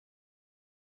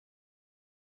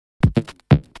Keep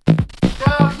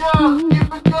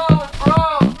it going, bro.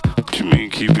 What you mean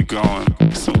keep it going?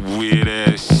 Some weird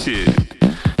ass shit.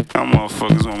 Y'all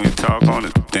motherfuckers want me to talk on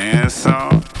the dance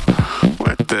song?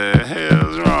 What the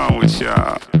hell's wrong with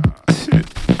y'all? Shit.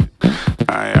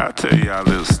 Alright, I'll tell y'all a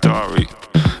little story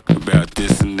about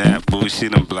this and that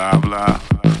bullshit and blah blah.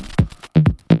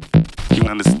 You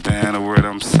understand the word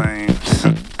I'm saying?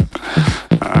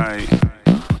 Alright,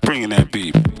 bringing that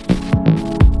beat.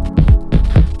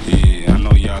 Yeah, I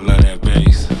know y'all love that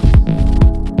bass.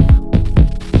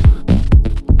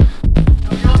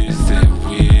 This that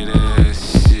weird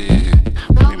ass shit.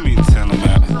 What do you mean tell them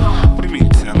about? What do you mean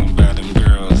tell them about them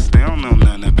girls? They don't know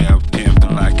nothing about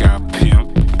pimping like I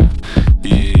pimp.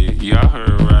 Yeah, y'all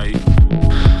heard right.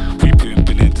 We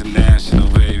pimping international,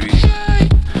 baby.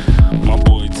 My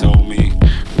boy told me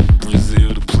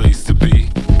Brazil the place to be.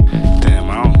 Damn,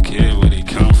 I don't care where they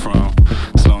come from,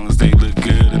 as long as they look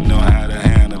good and know how to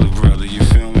handle it, brother. You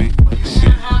feel me?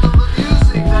 Shit. Handle the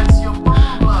music, that's your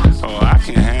problem. Oh, I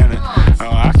can handle.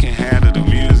 Oh, I can handle the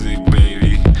music,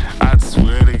 baby. I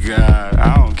swear to God,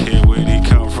 I don't care where they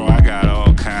come from. I got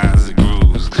all kinds of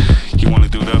grooves. You wanna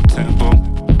do it up tempo?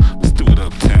 Let's do it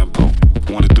up tempo.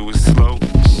 Wanna do it slow?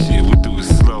 Shit, we'll do it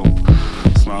slow.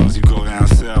 As long as you go down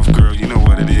south, girl, you know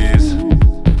what it is.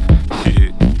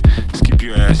 Shit, just keep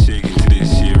your ass shaking to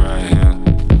this shit right here.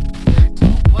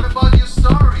 What about your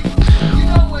story? You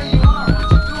know where you are,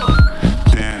 what you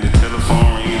doing? Damn, the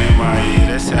telephone ringing in my ear.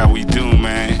 That's how we do,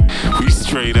 man. We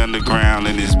straight underground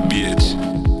in this bitch.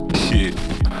 Shit.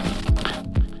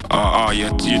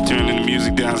 You're turning the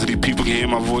music down so these people can hear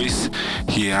my voice?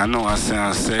 Yeah, I know I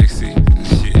sound sexy.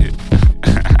 Shit.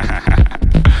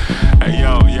 Hey,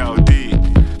 yo,